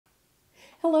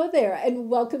Hello there and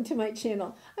welcome to my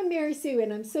channel. I'm Mary Sue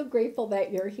and I'm so grateful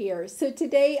that you're here. So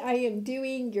today I am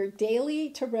doing your daily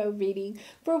tarot reading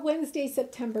for Wednesday,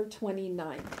 September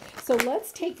 29th. So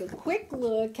let's take a quick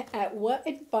look at what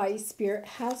advice Spirit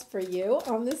has for you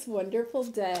on this wonderful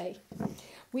day.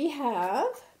 We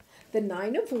have the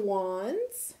Nine of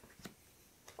Wands,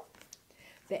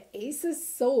 the Ace of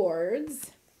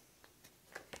Swords,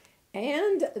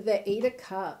 and the Eight of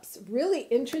Cups. Really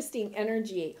interesting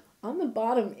energy. On the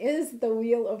bottom is the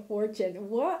Wheel of Fortune.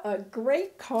 What a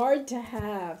great card to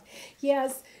have.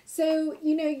 Yes, so,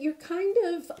 you're kind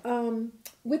of,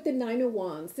 with the Nine of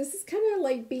Wands, this is kind of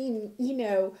like being,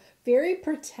 very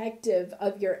protective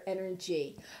of your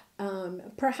energy.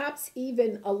 Perhaps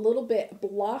even a little bit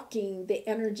blocking the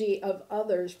energy of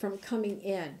others from coming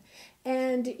in.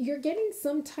 And you're getting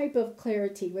some type of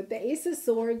clarity. With the Ace of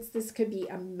Swords, this could be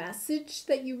a message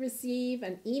that you receive,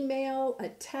 an email, a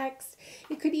text.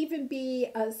 It could even be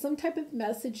some type of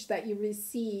message that you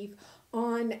receive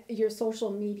on your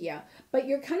social media, but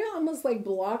you're kind of almost like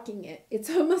blocking it. It's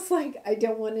almost like, I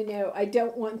don't want to know. I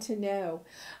don't want to know.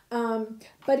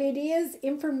 But it is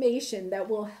information that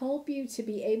will help you to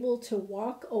be able to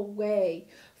walk away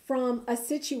from a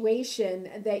situation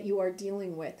that you are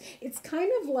dealing with. It's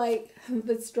kind of like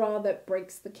the straw that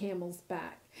breaks the camel's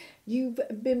back. You've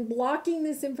been blocking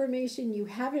this information. You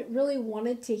haven't really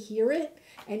wanted to hear it.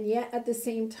 And yet at the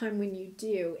same time, when you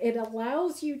do, it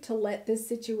allows you to let this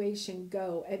situation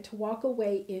go and to walk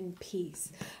away in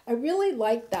peace. I really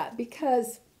like that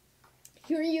because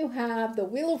here you have the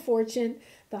Wheel of Fortune,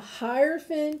 the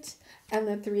Hierophant, and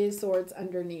the Three of Swords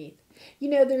underneath.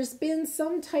 There's been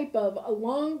some type of a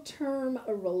long-term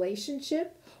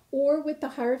relationship, or with the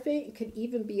Hierophant, it could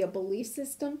even be a belief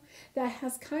system that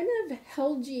has kind of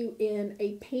held you in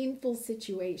a painful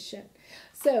situation.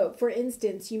 So, for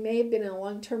instance, you may have been in a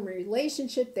long-term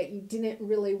relationship that you didn't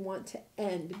really want to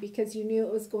end because you knew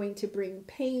it was going to bring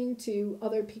pain to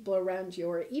other people around you,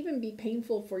 or even be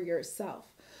painful for yourself.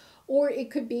 Or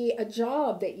it could be a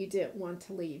job that you didn't want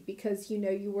to leave because,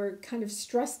 you were kind of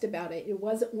stressed about it. It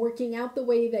wasn't working out the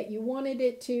way that you wanted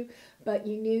it to, but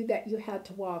you knew that you had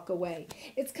to walk away.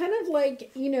 It's kind of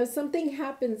like, something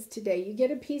happens today. You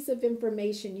get a piece of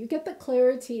information. You get the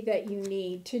clarity that you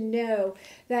need to know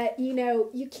that,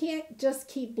 you can't just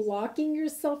keep blocking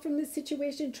yourself from the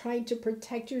situation, trying to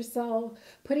protect yourself,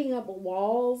 putting up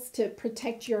walls to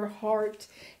protect your heart.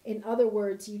 In other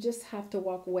words, you just have to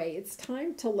walk away. It's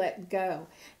time to let go.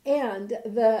 And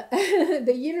the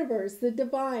the universe, the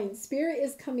divine spirit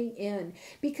is coming in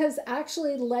because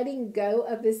actually letting go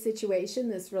of this situation,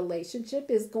 this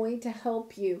relationship, is going to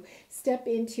help you step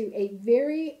into a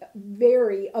very,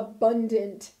 very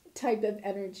abundant type of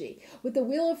energy. With the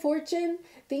Wheel of Fortune,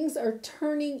 things are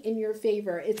turning in your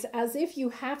favor. It's as if you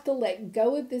have to let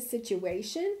go of this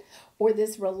situation or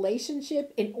this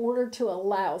relationship in order to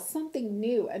allow something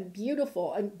new and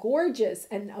beautiful and gorgeous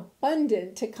and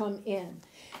abundant to come in.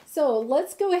 So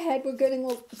let's go ahead. We're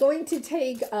going to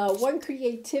take one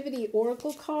creativity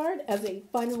oracle card as a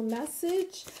final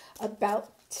message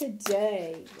about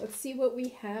today. Let's see what we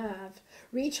have.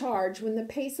 Recharge. When the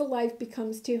pace of life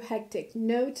becomes too hectic,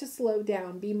 know to slow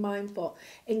down, be mindful,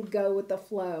 and go with the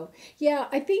flow. Yeah,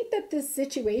 I think that this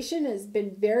situation has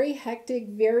been very hectic,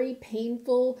 very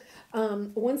painful.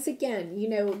 Once again,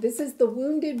 this is the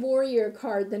Wounded Warrior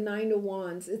card, the Nine of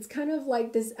Wands. It's kind of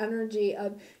like this energy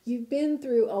of you've been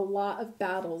through a lot of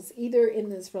battles, either in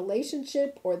this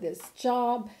relationship or this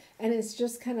job, and it's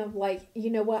just kind of like,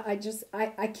 what,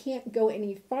 I can't go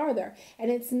any farther. And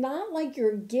it's not like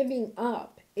you're giving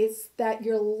up. It's that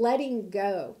you're letting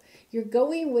go. You're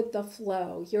going with the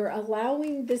flow. You're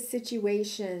allowing this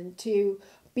situation to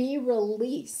be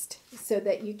released so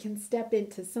that you can step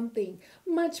into something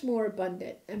much more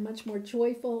abundant and much more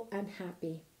joyful and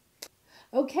happy.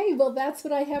 Okay, well, that's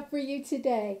what I have for you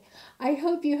today. I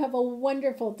hope you have a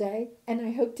wonderful day, and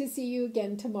I hope to see you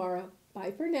again tomorrow.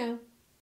 Bye for now.